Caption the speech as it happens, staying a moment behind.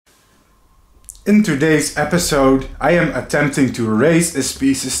In today's episode, I am attempting to raise a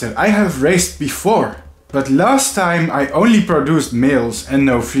species that I have raised before. But last time I only produced males and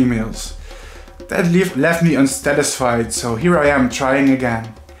no females. That left me unsatisfied, so here I am trying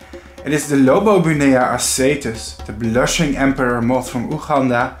again. It is the Lobobunaea acetes, the blushing emperor moth from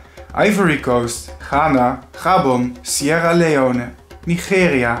Uganda, Ivory Coast, Ghana, Gabon, Sierra Leone,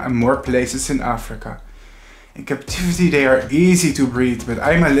 Nigeria and more places in Africa. In captivity they are easy to breed, but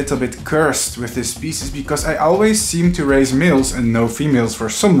I'm a little bit cursed with this species because I always seem to raise males and no females for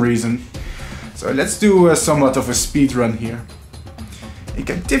some reason. So let's do somewhat of a speed run here. In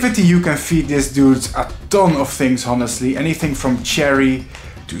captivity you can feed these dudes a ton of things, honestly, anything from cherry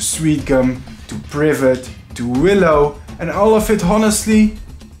to sweet gum to privet to willow, and all of it honestly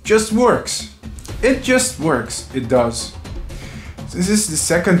just works. It just works, it does. This is the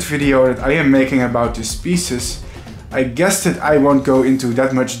second video that I am making about this species. I guess that I won't go into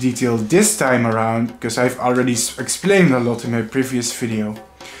that much detail this time around because I've already explained a lot in my previous video.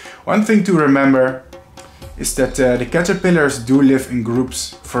 One thing to remember is that the caterpillars do live in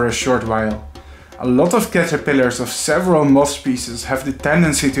groups for a short while. A lot of caterpillars of several moth species have the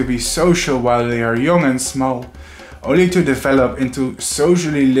tendency to be social while they are young and small, only to develop into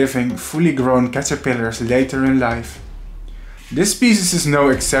socially living, fully grown caterpillars later in life. This species is no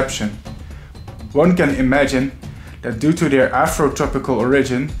exception. One can imagine that due to their Afrotropical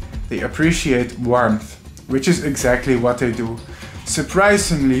origin, they appreciate warmth, which is exactly what they do.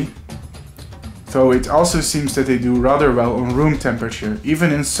 Surprisingly, though, it also seems that they do rather well on room temperature,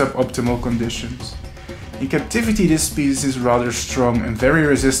 even in suboptimal conditions. In captivity, this species is rather strong and very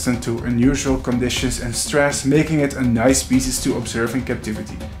resistant to unusual conditions and stress, making it a nice species to observe in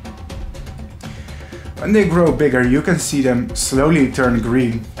captivity. When they grow bigger, you can see them slowly turn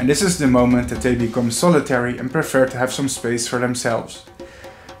green, and this is the moment that they become solitary and prefer to have some space for themselves.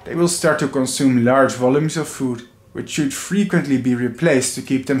 They will start to consume large volumes of food, which should frequently be replaced to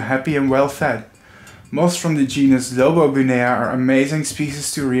keep them happy and well fed. Moths from the genus Lobobunaea are amazing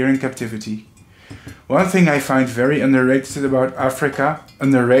species to rear in captivity. One thing I find very underrated about Africa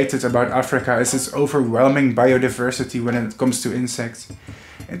is its overwhelming biodiversity when it comes to insects.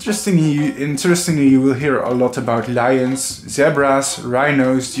 Interestingly, you will hear a lot about lions, zebras,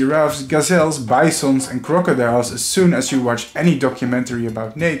 rhinos, giraffes, gazelles, bisons and crocodiles as soon as you watch any documentary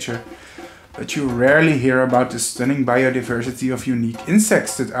about nature, but you rarely hear about the stunning biodiversity of unique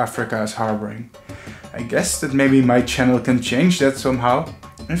insects that Africa is harboring. I guess that maybe my channel can change that somehow.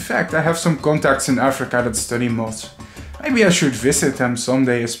 In fact, I have some contacts in Africa that study moths. Maybe I should visit them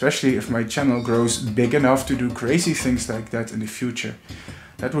someday, especially if my channel grows big enough to do crazy things like that in the future.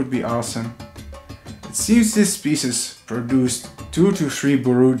 That would be awesome. It seems this species produced 2 to 3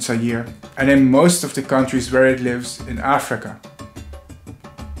 broods a year, and in most of the countries where it lives in Africa.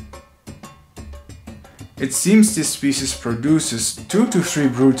 It seems this species produces 2 to 3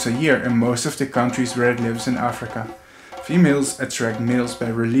 broods a year in most of the countries where it lives in Africa. Females attract males by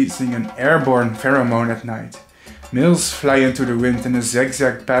releasing an airborne pheromone at night. Males fly into the wind in a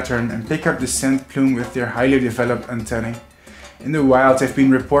zigzag pattern and pick up the scent plume with their highly developed antennae. In the wild, they've been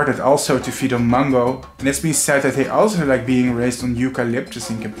reported also to feed on mango, and it's been said that they also like being raised on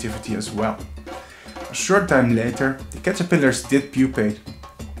eucalyptus in captivity as well. A short time later, the caterpillars did pupate,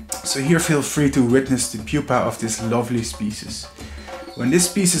 so here feel free to witness the pupa of this lovely species. When this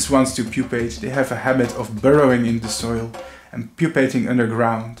species wants to pupate, they have a habit of burrowing in the soil and pupating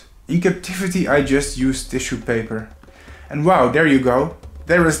underground. In captivity, I just use tissue paper. And wow, there you go,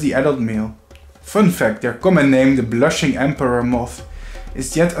 there is the adult male. Fun fact, their common name, the blushing emperor moth,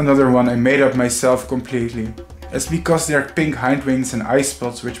 is yet another one I made up myself completely. It's because they are pink hindwings and eye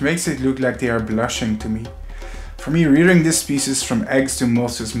spots, which makes it look like they are blushing to me. For me, rearing this species from eggs to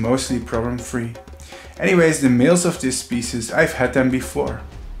moths is mostly problem free. Anyways, the males of this species, I've had them before.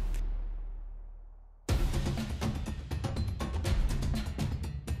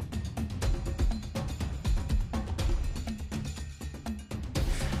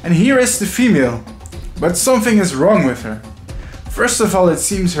 And here is the female, but something is wrong with her. First of all, it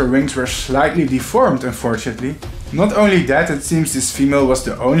seems her wings were slightly deformed, unfortunately. Not only that, it seems this female was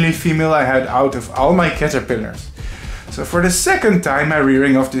the only female I had out of all my caterpillars. So for the second time, my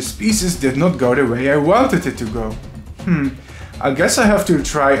rearing of this species did not go the way I wanted it to go. I guess I have to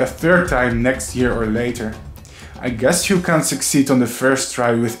try a third time next year or later. I guess you can't succeed on the first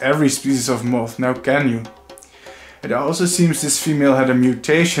try with every species of moth, now can you? It also seems this female had a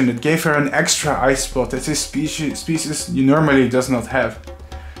mutation that gave her an extra eye spot that this species normally does not have.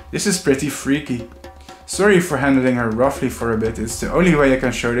 This is pretty freaky. Sorry for handling her roughly for a bit, it's the only way I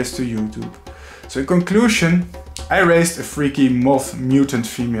can show this to YouTube. So in conclusion, I raised a freaky moth mutant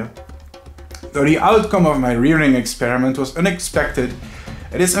female. Though the outcome of my rearing experiment was unexpected,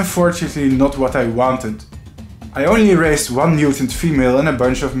 it is unfortunately not what I wanted. I only raised one mutant female and a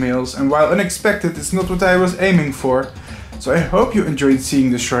bunch of males, and while unexpected, it's not what I was aiming for. So I hope you enjoyed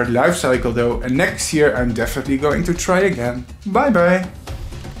seeing the short life cycle though, and next year I'm definitely going to try again. Bye bye!